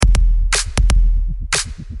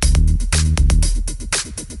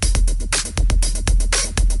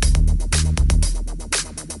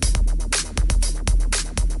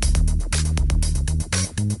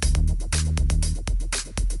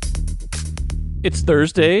It's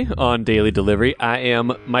Thursday on Daily Delivery. I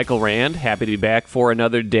am Michael Rand. Happy to be back for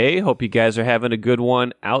another day. Hope you guys are having a good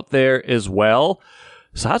one out there as well.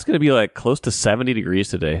 So it's going to be like close to 70 degrees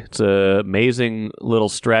today. It's an amazing little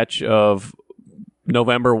stretch of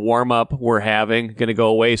November warm-up we're having. Going to go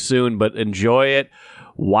away soon, but enjoy it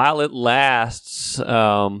while it lasts,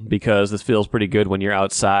 because this feels pretty good when you're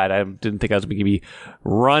outside. I didn't think I was going to be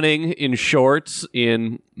running in shorts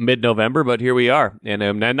in mid-November, but here we are, and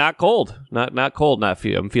I'm not cold. Not cold.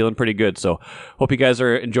 I'm feeling pretty good. So hope you guys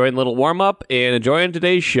are enjoying a little warm-up and enjoying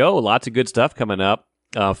today's show. Lots of good stuff coming up.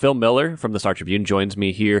 Phil Miller from the Star Tribune joins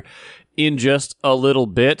me here in just a little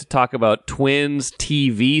bit to talk about Twins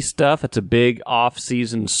TV stuff. It's a big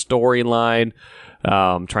off-season storyline.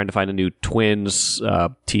 Trying to find a new Twins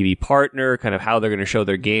TV partner, kind of how they're going to show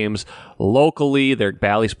their games locally. Their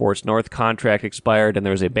Bally Sports North contract expired, and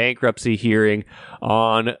there was a bankruptcy hearing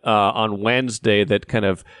on Wednesday that kind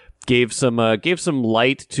of gave some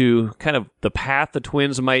light to kind of the path the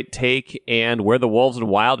Twins might take and where the Wolves and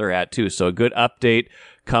Wild are at too. So a good update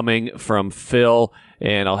coming from Phil,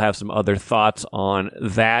 and I'll have some other thoughts on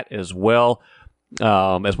that as well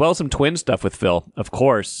as some Twin stuff with Phil, of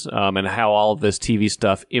course, and how all of this TV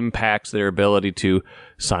stuff impacts their ability to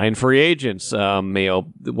sign free agents.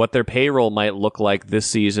 What their payroll might look like this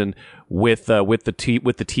season with the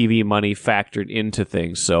TV money factored into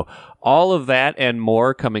things. So all of that and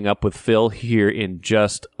more coming up with Phil here in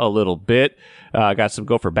just a little bit. Got some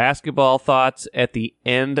Gopher basketball thoughts at the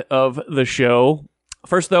end of the show.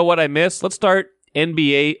 First, though, what I missed. Let's start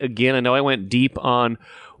NBA again. I know I went deep on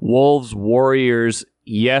Wolves Warriors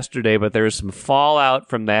yesterday, but there was some fallout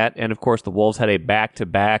from that, and of course the Wolves had a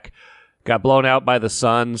back-to-back. Got blown out by the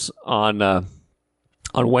Suns on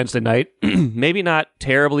Wednesday night. Maybe not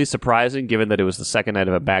terribly surprising, given that it was the second night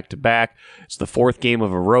of a back-to-back. It's the fourth game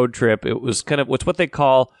of a road trip. It was kind of what's what they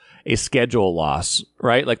call a schedule loss,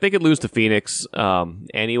 right? Like, they could lose to Phoenix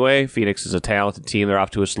anyway. Phoenix is a talented team. They're off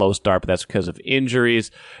to a slow start, but that's because of injuries.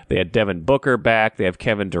 They had Devin Booker back. They have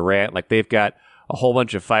Kevin Durant. Like, they've got a whole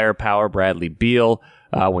bunch of firepower. Bradley Beal,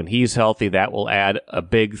 when he's healthy, that will add a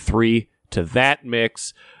big three to that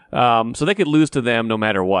mix. So they could lose to them no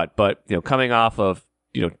matter what. But coming off of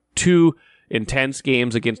two intense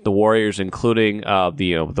games against the Warriors, including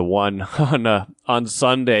the one on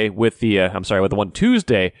Sunday with the one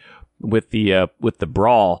Tuesday with the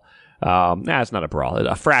brawl. It's not a brawl,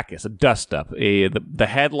 a fracas, a dust-up, the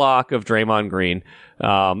headlock of Draymond Green.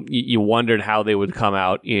 You wondered how they would come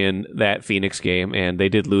out in that Phoenix game, and they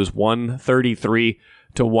did lose 133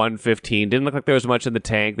 to 115. Didn't look like there was much in the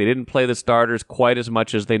tank. They didn't play the starters quite as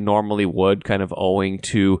much as they normally would, kind of owing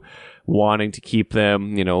to wanting to keep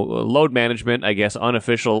them, load management, I guess,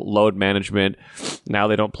 unofficial load management. Now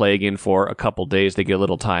they don't play again for a couple days. They get a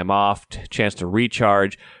little time off, chance to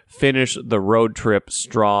recharge, finish the road trip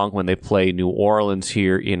strong when they play New Orleans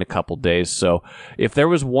here in a couple days. So if there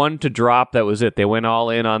was one to drop, that was it. They went all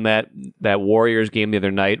in on that Warriors game the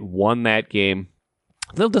other night, won that game.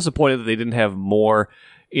 A little disappointed that they didn't have more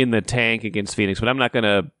in the tank against Phoenix, but I'm not going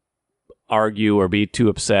to argue or be too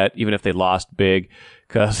upset, even if they lost big,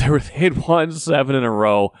 because they'd won 7 in a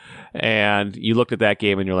row, and you looked at that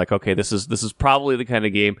game and you're like, okay, this is probably the kind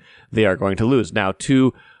of game they are going to lose. Now,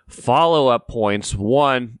 2 follow-up points.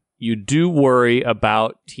 1, you do worry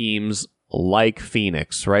about teams like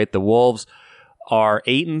Phoenix, right? The Wolves are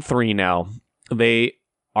 8-3 now. They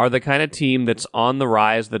are the kind of team that's on the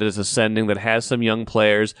rise, that is ascending, that has some young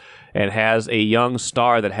players, and has a young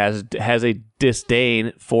star that has a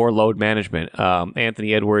disdain for load management.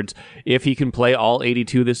 Anthony Edwards, if he can play all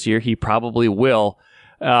 82 this year, he probably will.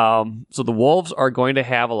 So the Wolves are going to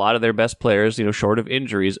have a lot of their best players, short of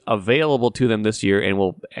injuries, available to them this year, and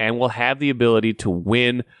will have the ability to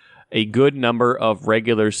win a good number of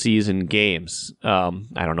regular season games. I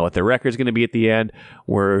don't know what their record's going to be at the end.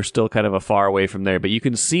 We're still kind of a far away from there, but you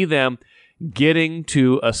can see them getting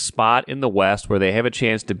to a spot in the West where they have a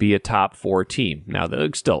chance to be a top 4 team. Now,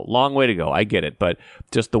 there's still a long way to go. I get it, but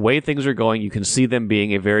just the way things are going, you can see them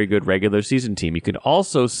being a very good regular season team. You can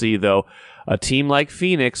also see, though, a team like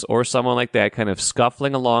Phoenix or someone like that kind of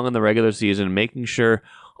scuffling along in the regular season, making sure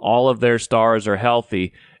all of their stars are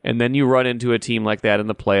healthy, and then you run into a team like that in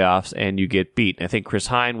the playoffs and you get beat. I think Chris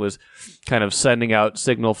Hine was kind of sending out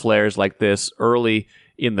signal flares like this early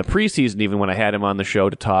in the preseason, even when I had him on the show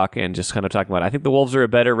to talk, and just kind of talking about, I think the Wolves are a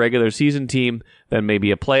better regular season team than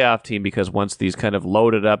maybe a playoff team, because once these kind of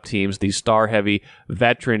loaded up teams, these star-heavy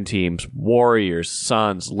veteran teams, Warriors,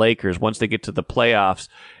 Suns, Lakers, once they get to the playoffs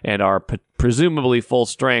and are presumably full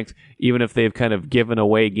strength, even if they've kind of given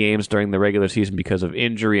away games during the regular season because of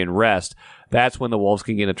injury and rest, that's when the Wolves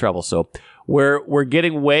can get into trouble. So we're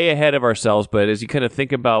getting way ahead of ourselves, but as you kind of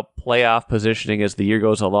think about playoff positioning as the year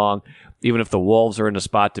goes along, even if the Wolves are in a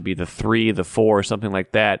spot to be the 3, the 4, something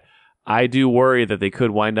like that, I do worry that they could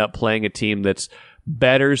wind up playing a team that's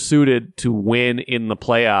better suited to win in the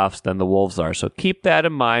playoffs than the Wolves are. So keep that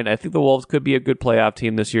in mind. I think the Wolves could be a good playoff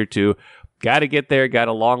team this year too. Got to get there. Got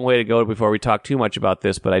a long way to go before we talk too much about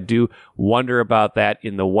this, but I do wonder about that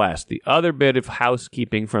in the West. The other bit of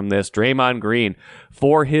housekeeping from this, Draymond Green,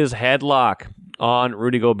 for his headlock on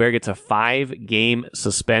Rudy Gobert, gets a 5-game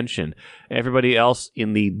suspension. Everybody else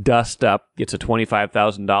in the dust up gets a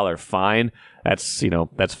 $25,000 fine.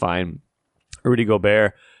 That's fine. Rudy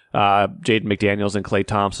Gobert, Jaden McDaniels, and Klay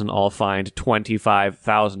Thompson all fined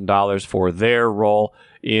 $25,000 for their role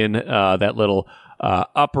in that little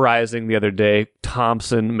uprising the other day.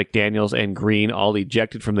 Thompson, McDaniels, and Green all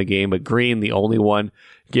ejected from the game, but Green, the only one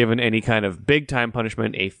given any kind of big-time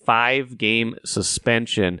punishment, a 5-game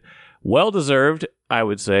suspension. Well-deserved, I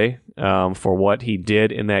would say, for what he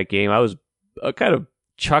did in that game. I was kind of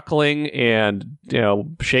chuckling and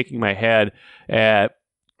shaking my head at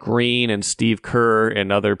Green and Steve Kerr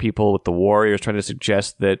and other people with the Warriors trying to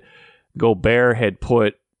suggest that Gobert had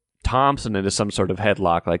put Thompson into some sort of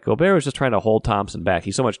headlock. Like, Gobert was just trying to hold Thompson back.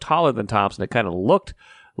 He's so much taller than Thompson, it kind of looked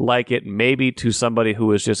like it maybe to somebody who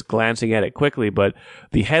was just glancing at it quickly, but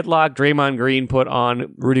the headlock Draymond Green put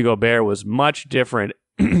on Rudy Gobert was much different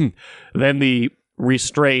than the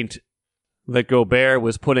restraint that Gobert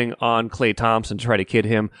was putting on Klay Thompson to try to kid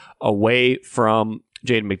him away from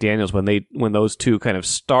Jaden McDaniels when those two kind of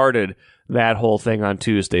started that whole thing on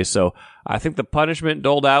Tuesday. So I think the punishment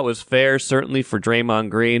doled out was fair, certainly for Draymond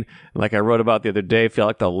Green. And like I wrote about the other day, I feel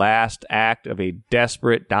like the last act of a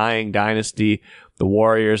desperate, dying dynasty. The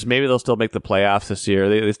Warriors, maybe they'll still make the playoffs this year.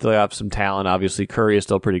 They still have some talent, obviously. Curry is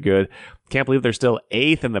still pretty good. Can't believe they're still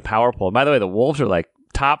 8th in the power poll. By the way, the Wolves are like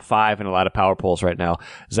top 5 in a lot of power polls right now.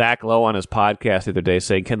 Zach Lowe on his podcast the other day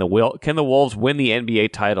saying, can the Wolves win the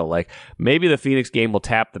NBA title? Like, maybe the Phoenix game will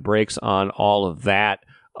tap the brakes on all of that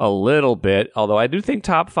a little bit, although I do think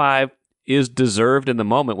top 5 is deserved in the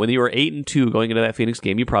moment. When you were 8-2 going into that Phoenix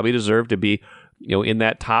game, you probably deserve to be in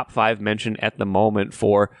that top 5 mention at the moment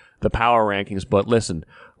for the power rankings. But listen,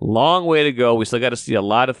 long way to go. We still got to see a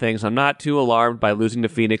lot of things. I'm not too alarmed by losing to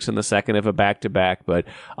Phoenix in the second of a back-to-back, but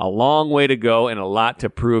a long way to go and a lot to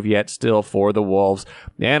prove yet still for the Wolves,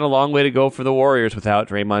 and a long way to go for the Warriors without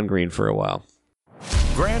Draymond Green for a while.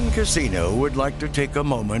 Grand Casino would like to take a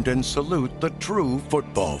moment and salute the true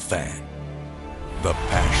football fan. The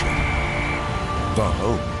passion, the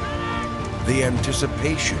hope, the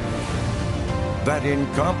anticipation, that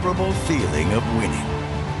incomparable feeling of winning.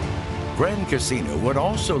 Grand Casino would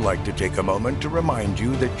also like to take a moment to remind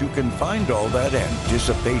you that you can find all that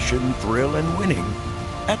anticipation, thrill, and winning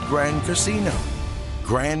at Grand Casino.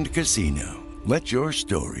 Grand Casino, let your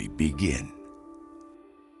story begin.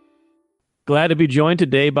 Glad to be joined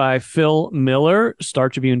today by Phil Miller, Star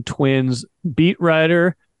Tribune Twins beat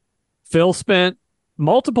writer. Phil spent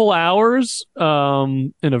multiple hours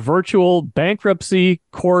in a virtual bankruptcy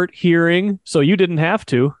court hearing, so you didn't have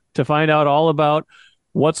to find out all about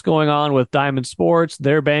what's going on with Diamond Sports,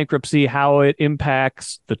 their bankruptcy, how it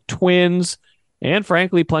impacts the Twins, and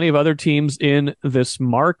frankly, plenty of other teams in this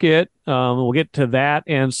market. We'll get to that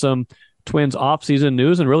and some Twins offseason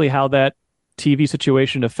news and really how that TV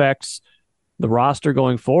situation affects the roster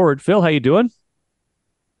going forward. Phil, how you doing?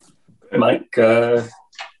 Hey, Mike.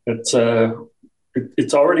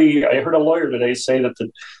 It's already, I heard a lawyer today say that the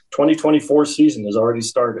 2024 season has already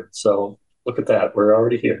started. So look at that. We're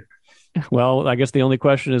already here. Well, I guess the only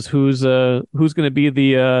question is who's going to be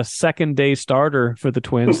the second day starter for the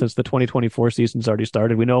Twins since the 2024 season's already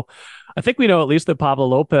started. I think we know at least that Pablo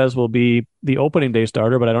Lopez will be the opening day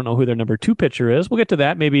starter, but I don't know who their number 2 pitcher is. We'll get to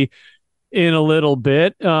that maybe in a little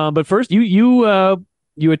bit. But first, you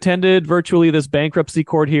attended virtually this bankruptcy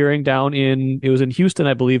court hearing it was in Houston,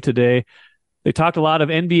 I believe, today. They talked a lot of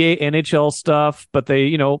NBA, NHL stuff, but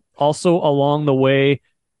they, also along the way,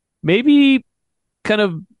 maybe kind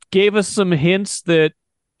of gave us some hints that,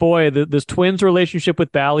 boy, this Twins relationship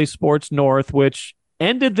with Bally Sports North, which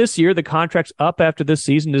ended this year, the contract's up after this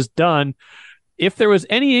season is done. If there was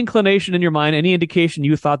any inclination in your mind, any indication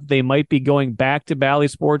you thought that they might be going back to Bally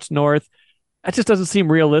Sports North, that just doesn't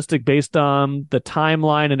seem realistic based on the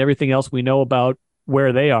timeline and everything else we know about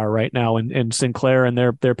where they are right now in Sinclair and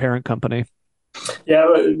their parent company. Yeah,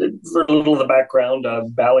 for a little of the background,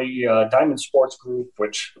 Bally Diamond Sports Group,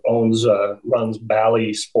 which runs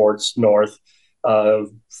Bally Sports North,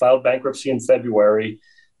 filed bankruptcy in February.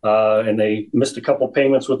 and they missed a couple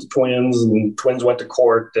payments with the Twins, and Twins went to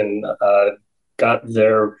court and got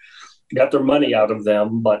their money out of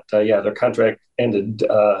them. But their contract ended.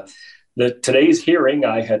 Today's hearing,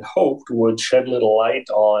 I had hoped, would shed a little light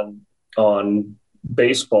on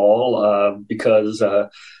baseball because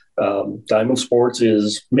Diamond Sports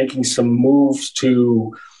is making some moves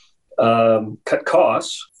to cut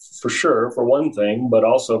costs, for sure, for one thing, but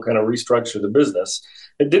also kind of restructure the business.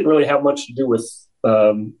 It didn't really have much to do with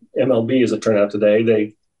MLB, as it turned out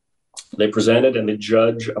today. They presented, and the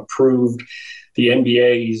judge approved the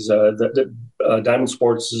NBA's Diamond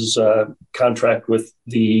Sports' contract with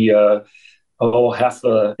the half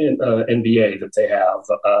the NBA that they have.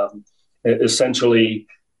 Essentially,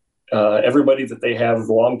 everybody that they have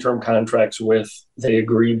long-term contracts with, they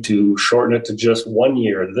agreed to shorten it to just 1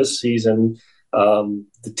 year. This season,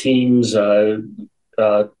 the teams are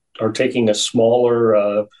taking a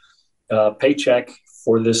smaller paycheck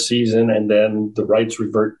for this season, and then the rights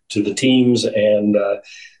revert to the teams, and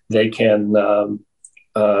they can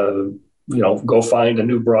go find a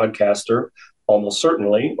new broadcaster, almost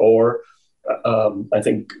certainly, or I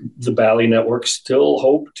think the Bally networks still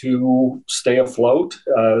hope to stay afloat.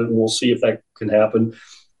 We'll see if that can happen.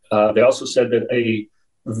 They also said that a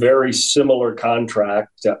very similar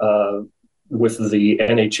contract with the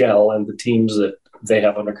NHL and the teams that they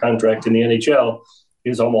have under contract in the NHL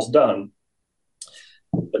is almost done.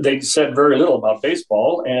 They said very little about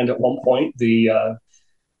baseball, and at one point the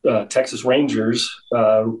Texas Rangers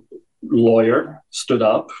lawyer stood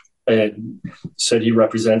up and said he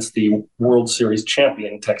represents the World Series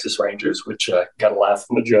champion Texas Rangers, which got a laugh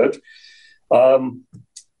from the judge.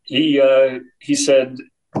 He said,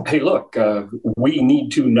 "Hey, look, we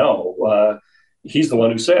need to know." He's the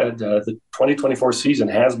one who said the 2024 season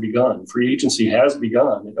has begun. Free agency has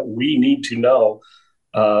begun. We need to know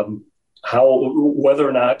whether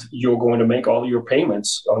or not you're going to make all your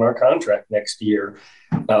payments on our contract next year.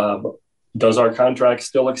 Does our contract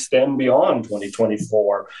still extend beyond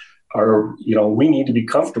 2024? We need to be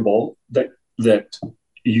comfortable that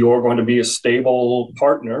you're going to be a stable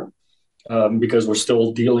partner because we're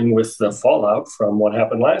still dealing with the fallout from what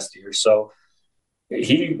happened last year. So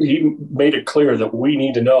he made it clear that we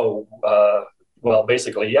need to know,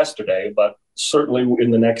 basically yesterday, but certainly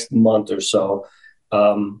in the next month or so,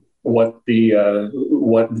 what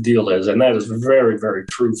the deal is. And that is very, very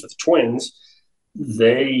true for the Twins.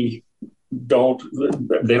 They don't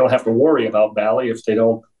have to worry about Bally if they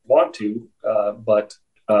don't want to, but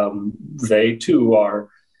they too are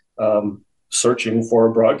searching for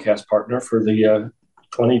a broadcast partner for the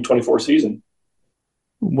 2024 season.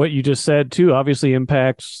 What you just said too obviously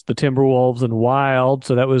impacts the Timberwolves and Wild,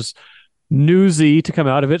 so that was newsy to come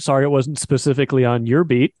out of it. Sorry, it wasn't specifically on your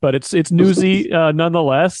beat, but it's newsy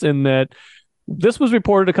nonetheless. In that this was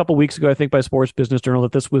reported a couple weeks ago, I think, by Sports Business Journal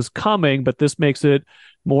that this was coming, but this makes it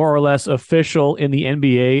more or less official in the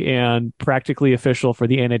NBA and practically official for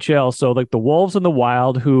the NHL. So like the Wolves and the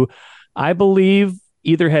Wild, who I believe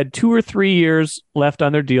either had 2 or 3 years left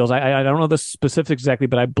on their deals. I don't know the specifics exactly,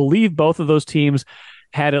 but I believe both of those teams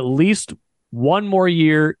had at least one more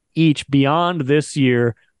year each beyond this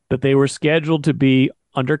year that they were scheduled to be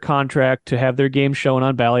under contract to have their game shown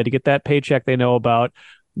on Bally to get that paycheck they know about.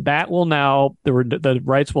 That will now, the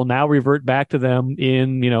rights will now revert back to them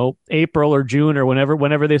in, April or June or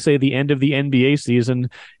whenever they say the end of the NBA season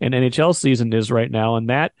and NHL season is right now. And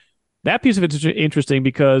that piece of it is interesting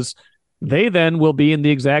because they then will be in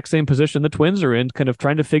the exact same position the Twins are in, kind of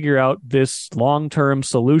trying to figure out this long-term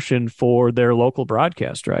solution for their local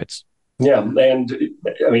broadcast rights. Yeah. And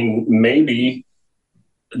I mean, maybe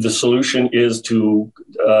the solution is to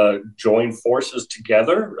join forces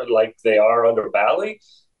together like they are under Bally.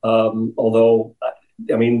 Although,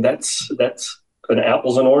 I mean, that's an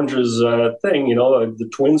apples and oranges thing. The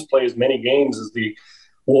Twins play as many games as the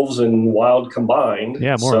Wolves and Wild combined.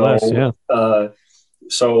 Yeah, more or less, yeah.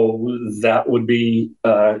 So that would be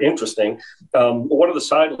interesting. One of the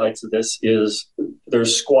sidelights of this is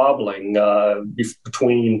there's squabbling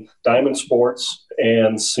between Diamond Sports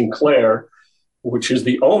and Sinclair, which is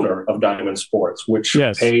the owner of Diamond Sports, which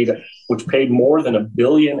paid more than $1.5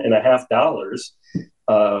 billion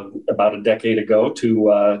about a decade ago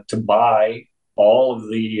to buy all of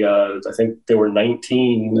the I think there were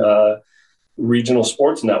 19 regional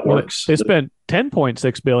sports networks. They spent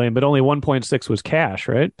 $10.6 billion, but only 1.6 was cash,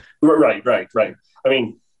 right? Right. I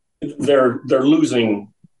mean, they're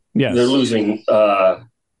losing. Yes. They're losing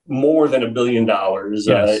more than $1 billion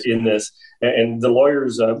in this. And the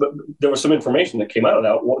lawyers, but there was some information that came out of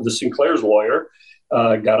that. The Sinclair's lawyer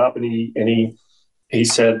got up and he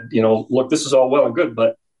said, look, this is all well and good,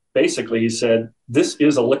 but basically he said, this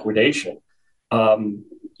is a liquidation.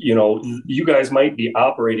 You guys might be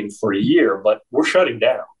operating for a year, but we're shutting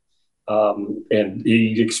down. And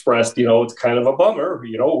he expressed, it's kind of a bummer.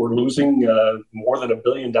 We're losing more than $1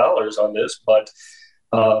 billion on this, but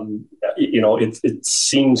it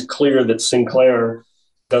seems clear that Sinclair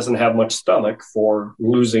doesn't have much stomach for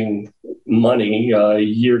losing money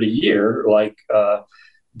year to year, like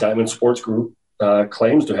Diamond Sports Group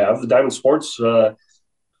claims to have. The Diamond Sports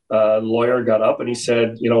lawyer got up and he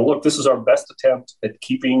said, look, this is our best attempt at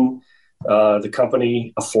keeping the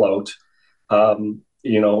company afloat.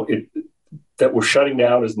 That we're shutting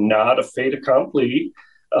down is not a fait accompli.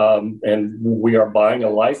 And we are buying a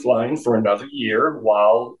lifeline for another year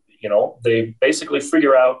while, they basically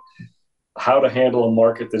figure out how to handle a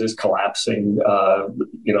market that is collapsing,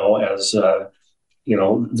 as the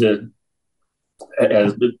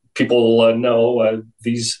people know,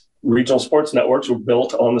 these regional sports networks were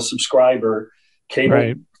built on the subscriber,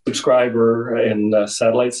 cable subscriber and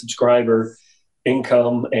satellite subscriber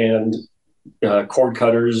income, and cord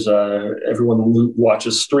cutters. Everyone who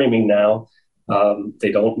watches streaming now,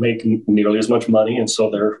 they don't make nearly as much money, and so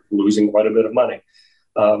they're losing quite a bit of money.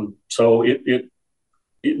 So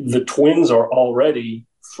the Twins are already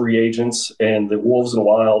free agents, and the Wolves and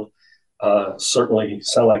Wild certainly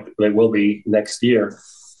sound like they will be next year.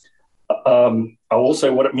 I will say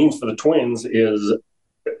what it means for the Twins is,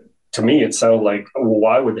 to me, it sounds like,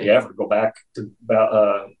 why would they ever go back to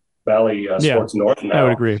Valley Sports North now? I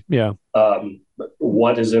would agree. Yeah.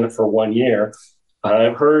 What is in it for 1 year?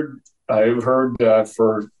 I've heard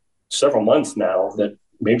for several months now that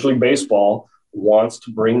Major League Baseball wants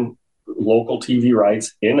to bring local TV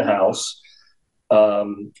rights in-house,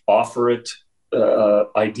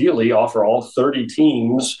 ideally offer all 30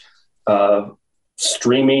 teams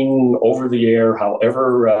streaming over the air,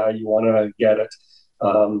 however you want to get it,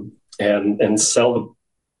 and sell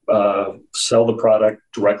the product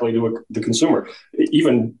directly to the consumer,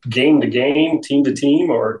 even game to game, team to team,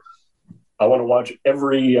 or I want to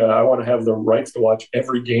have the rights to watch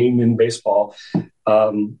every game in baseball.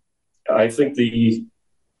 I think the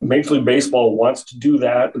Major League Baseball wants to do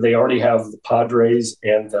that. They already have the Padres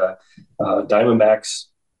and the Diamondbacks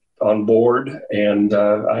on board, and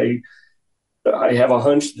I have a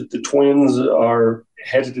hunch that the Twins are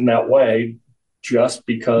headed in that way, just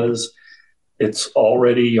because it's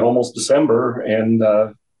already almost December, and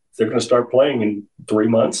they're going to start playing in 3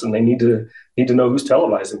 months, and they need to know who's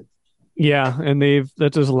televising. Yeah, and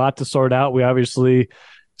there's a lot to sort out.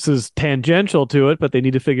 This is tangential to it, but they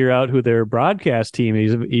need to figure out who their broadcast team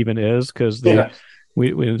even is, because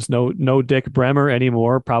it's no Dick Bremer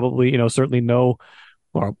anymore. Probably, certainly no,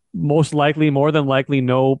 or most likely, more than likely,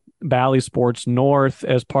 no Bally Sports North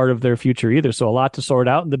as part of their future either. So a lot to sort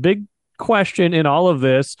out. And the big question in all of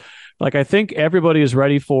this, I think everybody is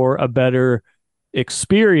ready for a better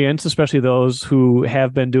experience, especially those who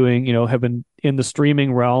have been have been in the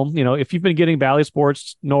streaming realm. If you've been getting Bally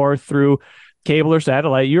Sports North through cable or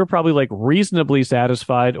satellite, you're probably reasonably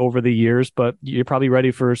satisfied over the years, but you're probably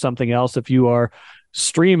ready for something else if you are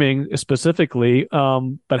streaming specifically.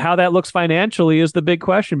 But how that looks financially is the big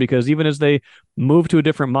question, because even as they move to a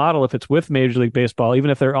different model, if it's with Major League Baseball,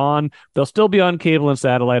 even if they'll still be on cable and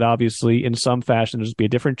satellite, obviously, in some fashion. There'll just be a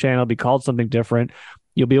different channel, be called something different.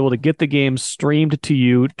 You'll be able to get the game streamed to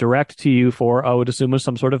you, direct to you for, I would assume,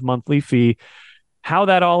 some sort of monthly fee. How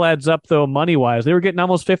that all adds up, though, money-wise, they were getting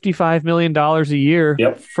almost $55 million a year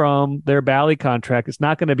from their Bally contract. It's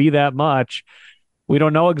not going to be that much. We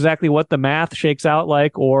don't know exactly what the math shakes out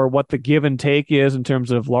like, or what the give and take is in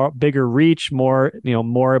terms of bigger reach, more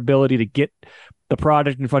ability to get the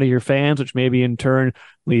product in front of your fans, which maybe in turn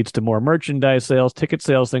leads to more merchandise sales, ticket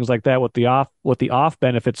sales, things like that. What the off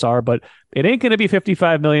benefits are, but it ain't going to be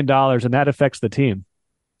 $55 million, and that affects the team.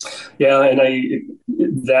 Yeah, and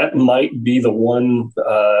that might be the one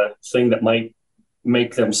thing that might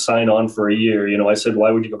make them sign on for a year. I said,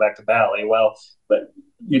 why would you go back to Bally? Well, but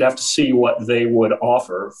you'd have to see what they would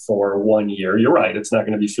offer for 1 year. You're right, it's not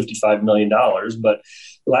going to be $55 million. But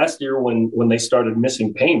last year, when they started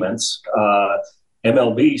missing payments,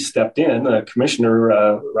 MLB stepped in.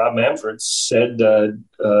 Commissioner Rob Manfred said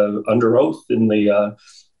under oath in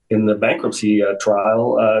the bankruptcy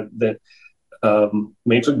trial that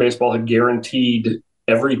Major League Baseball had guaranteed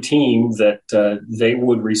every team that they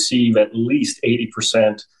would receive at least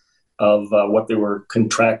 80% of what they were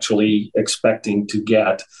contractually expecting to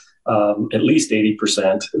get, at least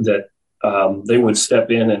 80%, that they would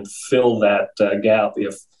step in and fill that gap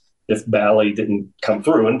if Bally didn't come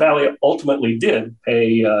through. And Bally ultimately did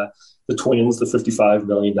pay the Twins the $55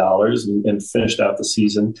 million and finished out the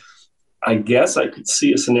season I guess I could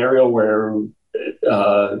see a scenario where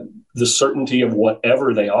the certainty of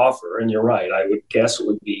whatever they offer, and you're right, I would guess it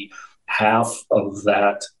would be half of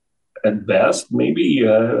that at best. Maybe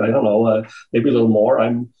I don't know, maybe a little more.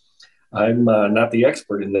 I'm not the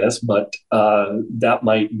expert in this, but that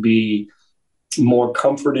might be more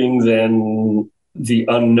comforting than the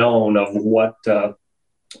unknown of what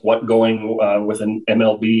going with an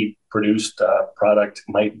MLB produced product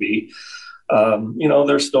might be.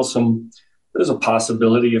 There's a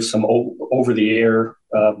possibility of some over the air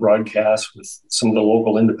broadcasts with some of the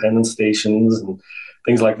local independent stations and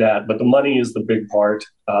things like that. But the money is the big part,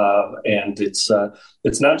 and it's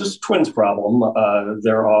not just a Twins problem.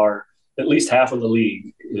 There are at least half of the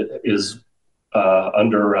league is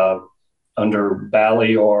under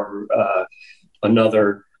Bally or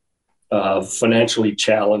another financially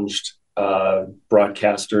challenged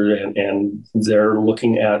broadcaster, and they're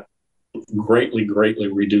looking at greatly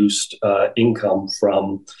reduced income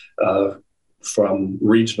from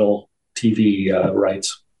regional TV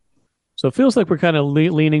rights. So it feels like we're kind of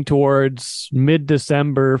leaning towards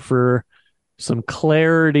mid-December for some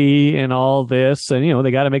clarity in all this. And,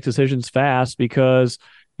 they got to make decisions fast because,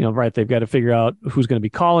 right, they've got to figure out who's going to be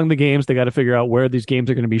calling the games. They got to figure out where these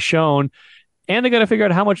games are going to be shown. And they got to figure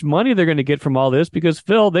out how much money they're going to get from all this because,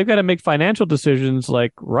 Phil, they've got to make financial decisions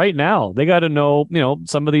like right now. They got to know,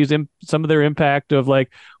 some of their impact of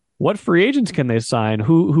like what free agents can they sign?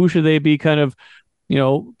 Who should they be kind of,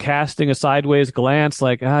 casting a sideways glance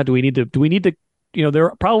like, do we need to,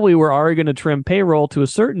 there probably we're already going to trim payroll to a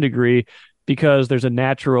certain degree because there's a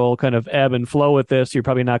natural kind of ebb and flow with this. You're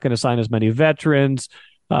probably not going to sign as many veterans.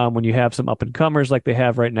 When you have some up and comers like they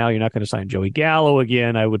have right now, you're not going to sign Joey Gallo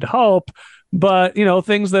again, I would hope. But,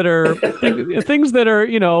 things that are,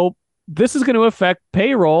 this is going to affect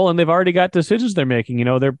payroll, and they've already got decisions they're making.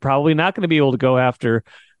 They're probably not going to be able to go after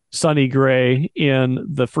Sonny Gray in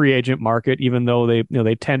the free agent market, even though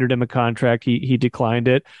they tendered him a contract. He declined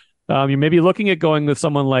it. You may be looking at going with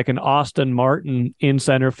someone like an Austin Martin in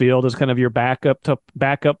center field as kind of your backup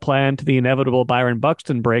plan to the inevitable Byron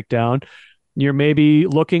Buxton breakdown. You're maybe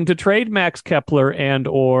looking to trade Max Kepler and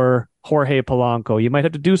or Jorge Polanco. You might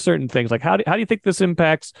have to do certain things. Like how do you think this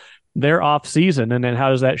impacts their off season, and then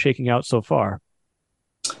how is that shaking out so far?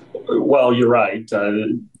 Well, you're right.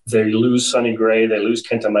 They lose Sonny Gray. They lose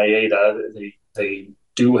Kenta Maeda. They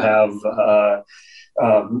do have a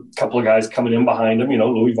couple of guys coming in behind him.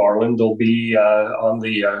 Louis Varland will be on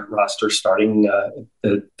the roster starting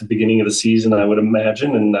at the beginning of the season, I would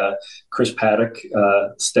imagine, and Chris Paddock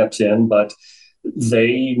steps in. But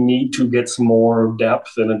they need to get some more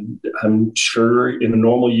depth, and I'm sure in a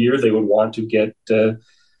normal year they would want to get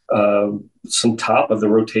some top of the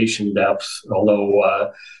rotation depth.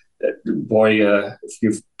 Although, if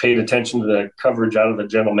you've paid attention to the coverage out of the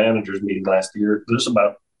general managers meeting last year, there's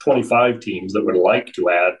about 25 teams that would like to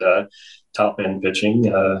add top end pitching.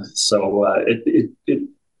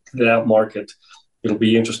 That market, it'll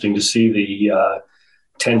be interesting to see the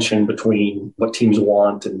tension between what teams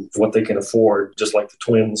want and what they can afford, just like the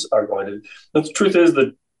Twins are going to. But the truth is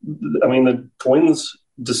that, the Twins'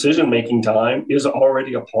 decision-making time is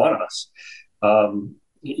already upon us.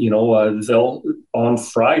 They'll, on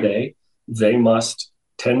Friday, they must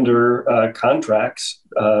tender contracts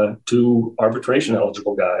to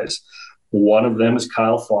arbitration-eligible guys. One of them is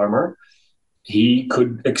Kyle Farmer. He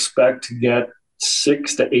could expect to get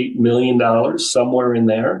 $6 to $8 million, somewhere in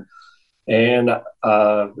there. And,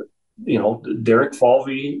 Derek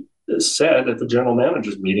Falvey said at the general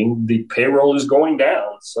managers meeting, the payroll is going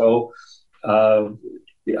down. So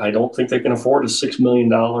I don't think they can afford a $6 million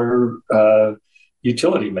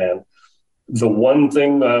utility man. The one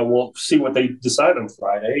thing, we'll see what they decide on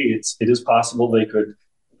Friday. It is possible they could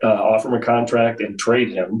offer him a contract and trade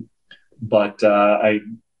him, but I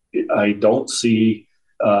don't see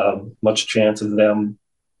much chance of them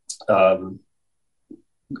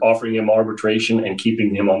offering him arbitration and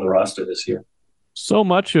keeping him on the roster this year. So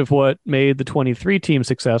much of what made the 23 team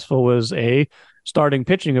successful was A, starting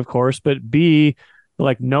pitching, of course, but B,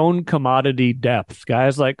 like known commodity depth.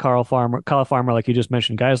 Guys like Kyle Farmer, like you just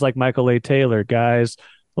mentioned, guys like Michael A. Taylor, guys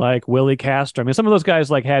like Willie Castro. Some of those guys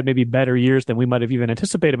had maybe better years than we might have even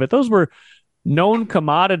anticipated, but those were known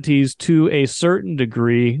commodities to a certain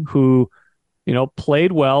degree who,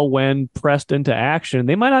 played well when pressed into action.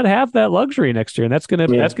 They might not have that luxury next year, and that's gonna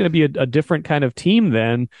be a different kind of team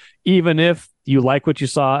then. Even if you like what you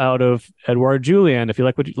saw out of Edouard Julien, if you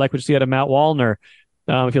like what you see out of Matt Wallner,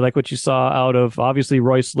 if you like what you saw out of obviously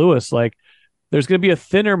Royce Lewis, there's going to be a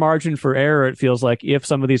thinner margin for error. It feels like if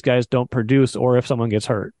some of these guys don't produce or if someone gets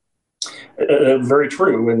hurt. Very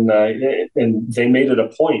true, and they made it a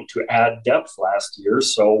point to add depth last year.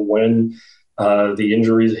 So when the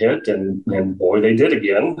injuries hit, and boy, they did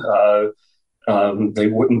again, they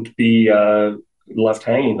wouldn't be left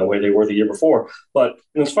hanging the way they were the year before. But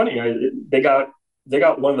it's funny, they got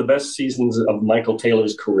one of the best seasons of Michael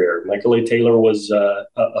Taylor's career. Michael A. Taylor was,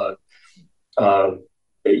 I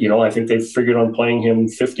think they figured on playing him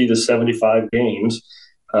 50 to 75 games.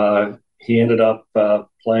 He ended up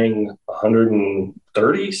playing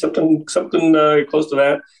 130, something close to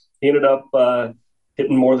that. He ended up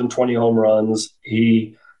hitting more than 20 home runs.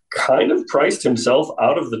 He kind of priced himself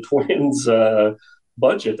out of the Twins'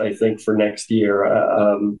 budget, I think, for next year.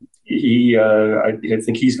 I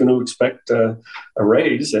think he's going to expect a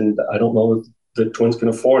raise, and I don't know if the Twins can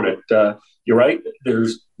afford it. You're right. They're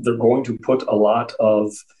going to put a lot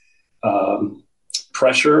of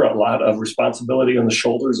pressure, a lot of responsibility on the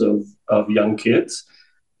shoulders of young kids.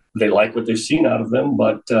 They like what they've seen out of them,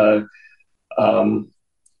 but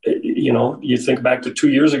you think back to 2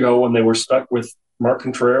 years ago when they were stuck with Mark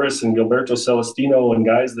Contreras and Gilberto Celestino and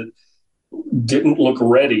guys that didn't look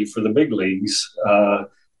ready for the big leagues.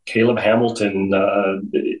 Caleb Hamilton,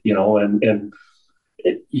 and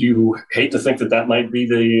you hate to think that might be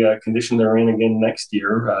the condition they're in again next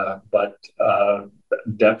year, but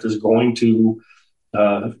depth is going to.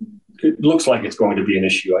 It looks like it's going to be an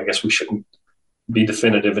issue. I guess we shouldn't be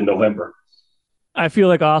definitive in November. I feel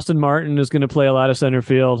like Austin Martin is going to play a lot of center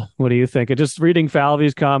field. What do you think? Just reading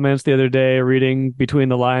Falvey's comments the other day, reading between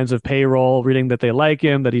the lines of payroll, reading that they like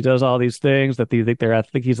him, that he does all these things, that they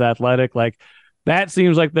think he's athletic. Like that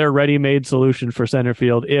seems like their ready-made solution for center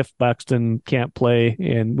field if Buxton can't play.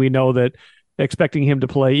 And we know that expecting him to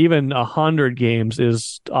play even 100 games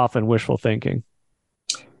is often wishful thinking.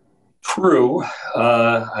 True.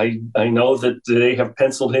 I know that they have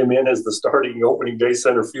penciled him in as the starting opening day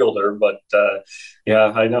center fielder, but yeah,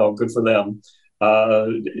 I know. Good for them.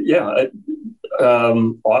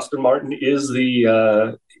 Austin Martin is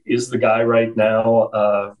the guy right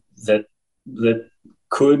now that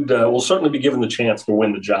could will certainly be given the chance to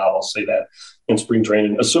win the job. I'll say that in spring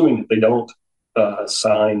training, assuming that they don't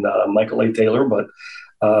sign Michael A. Taylor, but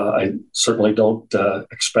I certainly don't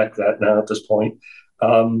expect that now at this point.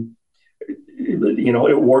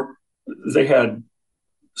 It worked. They had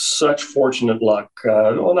such fortunate luck.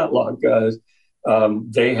 Not luck.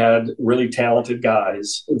 They had really talented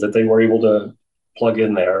guys that they were able to plug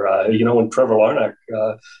in there. When Trevor Larnach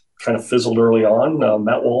kind of fizzled early on,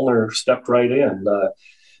 Matt Woolner stepped right in.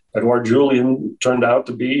 Edouard Julien turned out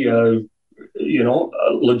to be, a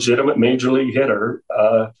legitimate major league hitter.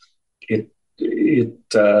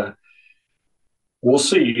 We'll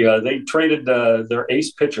see. They traded their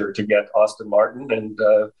ace pitcher to get Austin Martin,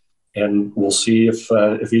 and we'll see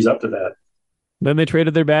if he's up to that. Then they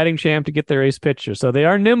traded their batting champ to get their ace pitcher. So they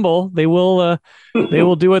are nimble. They will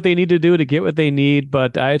do what they need to do to get what they need.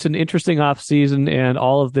 But it's an interesting offseason, and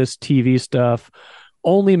all of this TV stuff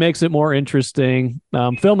only makes it more interesting.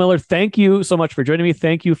 Phil Miller, thank you so much for joining me.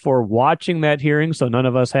 Thank you for watching that hearing, so none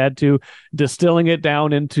of us had to, distilling it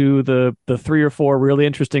down into the 3 or 4 really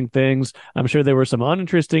interesting things. I'm sure there were some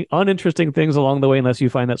uninteresting things along the way, unless you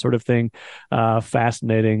find that sort of thing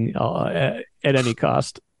fascinating at any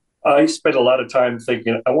cost. I spent a lot of time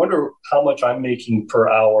thinking, I wonder how much I'm making per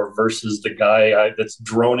hour versus the guy that's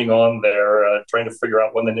droning on there trying to figure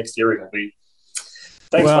out when the next hearing will be.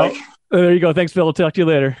 Thanks, Mike. There you go. Thanks, Phil. I'll talk to you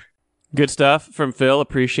later. Good stuff from Phil.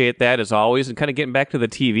 Appreciate that as always. And kind of getting back to the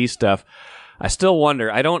TV stuff, I still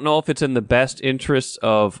wonder. I don't know if it's in the best interests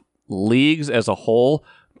of leagues as a whole,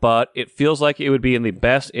 but it feels like it would be in the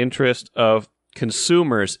best interest of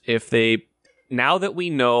consumers if they, now that we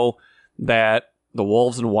know that the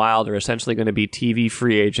Wolves and Wild are essentially going to be TV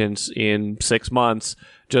free agents in 6 months,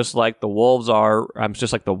 just like the Wolves are,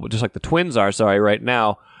 just like the Twins are, right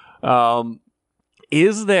now.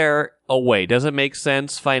 Is there a way, does it make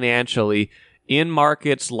sense financially in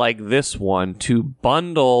markets like this one to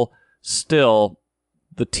bundle still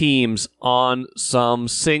the teams on some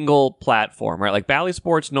single platform, right? Like Bally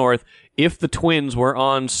Sports North, if the Twins were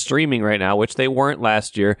on streaming right now, which they weren't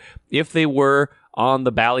last year, if they were on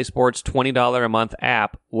the Bally Sports $20 a month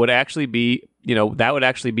app, would actually be, that would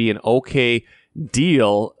actually be an okay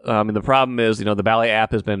deal. And the problem is, the Bally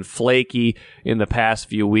app has been flaky in the past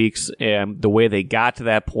few weeks, and the way they got to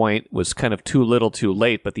that point was kind of too little too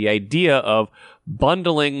late. But the idea of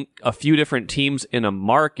bundling a few different teams in a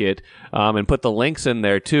market, and put the links in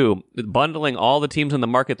there too, bundling all the teams in the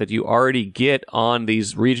market that you already get on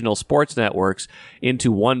these regional sports networks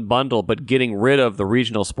into one bundle, but getting rid of the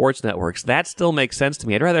regional sports networks, that still makes sense to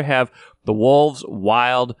me. I'd rather have the Wolves,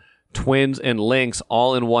 Wild, Twins and Lynx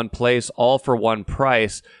all in one place, all for one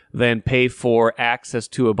price, than pay for access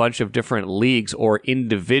to a bunch of different leagues or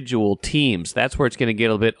individual teams. That's where it's going to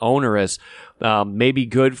get a bit onerous. Maybe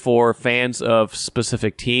good for fans of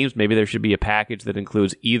specific teams. Maybe there should be a package that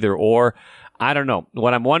includes either or. I don't know.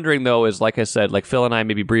 What I'm wondering, though, is, like I said, like Phil and I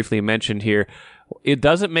maybe briefly mentioned here, it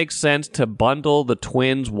doesn't make sense to bundle the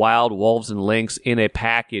Twins, Wild, Wolves, and Lynx in a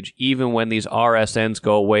package even when these RSNs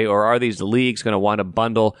go away, or are these leagues going to want to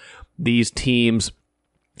bundle these teams,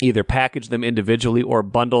 either package them individually or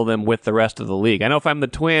bundle them with the rest of the league? I know if I'm a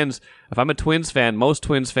Twins fan, most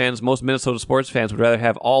Twins fans, most Minnesota sports fans would rather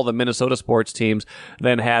have all the Minnesota sports teams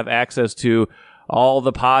than have access to all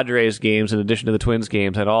the Padres games in addition to the Twins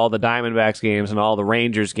games, and all the Diamondbacks games and all the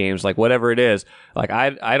Rangers games, like whatever it is. Like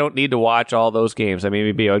I don't need to watch all those games. I mean,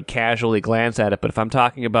 maybe I would casually glance at it, but if I'm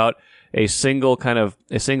talking about a single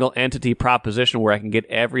entity proposition where I can get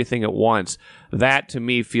everything at once, that to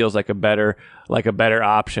me feels like a better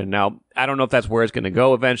option. Now, I don't know if that's where it's going to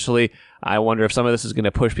go eventually. I wonder if some of this is going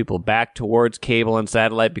to push people back towards cable and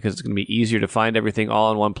satellite because it's going to be easier to find everything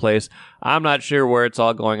all in one place. I'm not sure where it's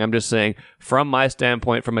all going. I'm just saying, from my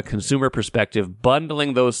standpoint, from a consumer perspective,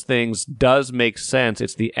 bundling those things does make sense.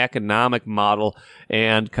 It's the economic model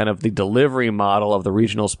and kind of the delivery model of the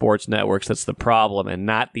regional sports networks that's the problem, and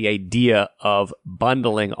not the idea of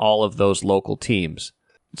bundling all of those local teams.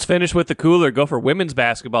 Let's finish with the cooler. Gopher women's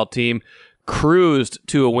basketball team cruised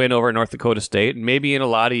to a win over North Dakota State, and maybe in a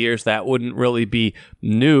lot of years that wouldn't really be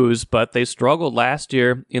news, but they struggled last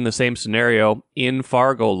year in the same scenario in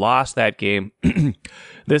Fargo, lost that game.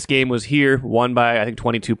 This game was here, won by, I think,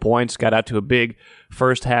 22 points, got out to a big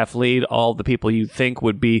first half lead. All the people you think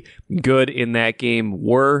would be good in that game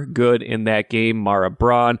were good in that game. Mara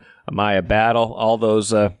Braun, Amaya Battle, all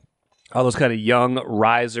those kind of young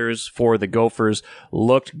risers for the Gophers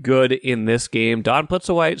looked good in this game. Dawn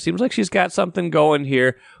Plitzowite seems like she's got something going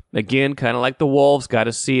here. Again, kind of like the Wolves, got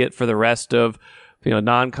to see it for the rest of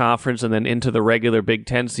non-conference and then into the regular Big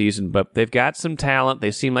Ten season. But they've got some talent.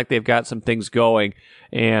 They seem like they've got some things going.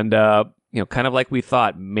 And, kind of like we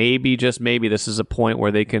thought, maybe, just maybe, this is a point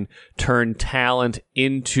where they can turn talent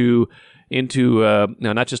into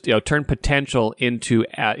not just turn potential into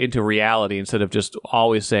reality, instead of just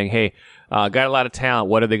always saying, hey, got a lot of talent,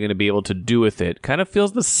 what are they going to be able to do with it? Kind of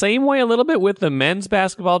feels the same way a little bit with the men's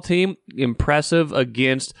basketball team. Impressive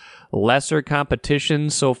against lesser competition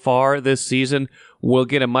so far this season. We'll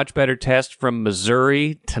get a much better test from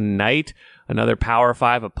Missouri tonight, another Power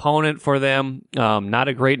 5 opponent for them. Not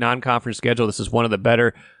a great non-conference schedule. This is one of the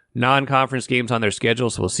better non-conference games on their schedule,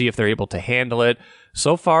 so we'll see if they're able to handle it.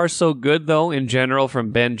 So far, so good, though, in general,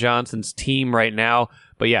 from Ben Johnson's team right now.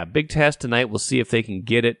 But yeah, big test tonight. We'll see if they can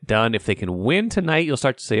get it done. If they can win tonight, you'll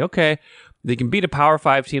start to say, okay, they can beat a Power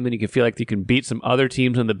 5 team, then you can feel like you can beat some other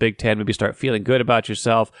teams in the Big Ten, maybe start feeling good about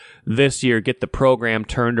yourself this year, get the program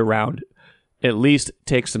turned around, at least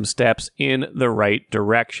take some steps in the right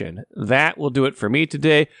direction. That will do it for me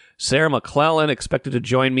today. Sarah McClellan expected to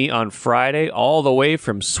join me on Friday, all the way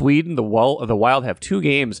from Sweden. The Wild have 2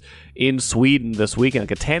 games in Sweden this weekend,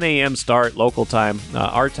 like a 10 a.m. start local time,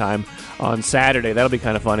 our time, on Saturday. That'll be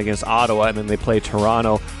kind of fun against Ottawa, and then they play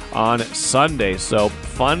Toronto on Sunday. So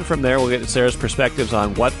fun from there. We'll get Sarah's perspectives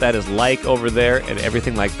on what that is like over there and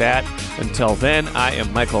everything like that. Until then, I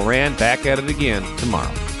am Michael Rand, back at it again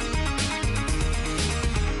tomorrow.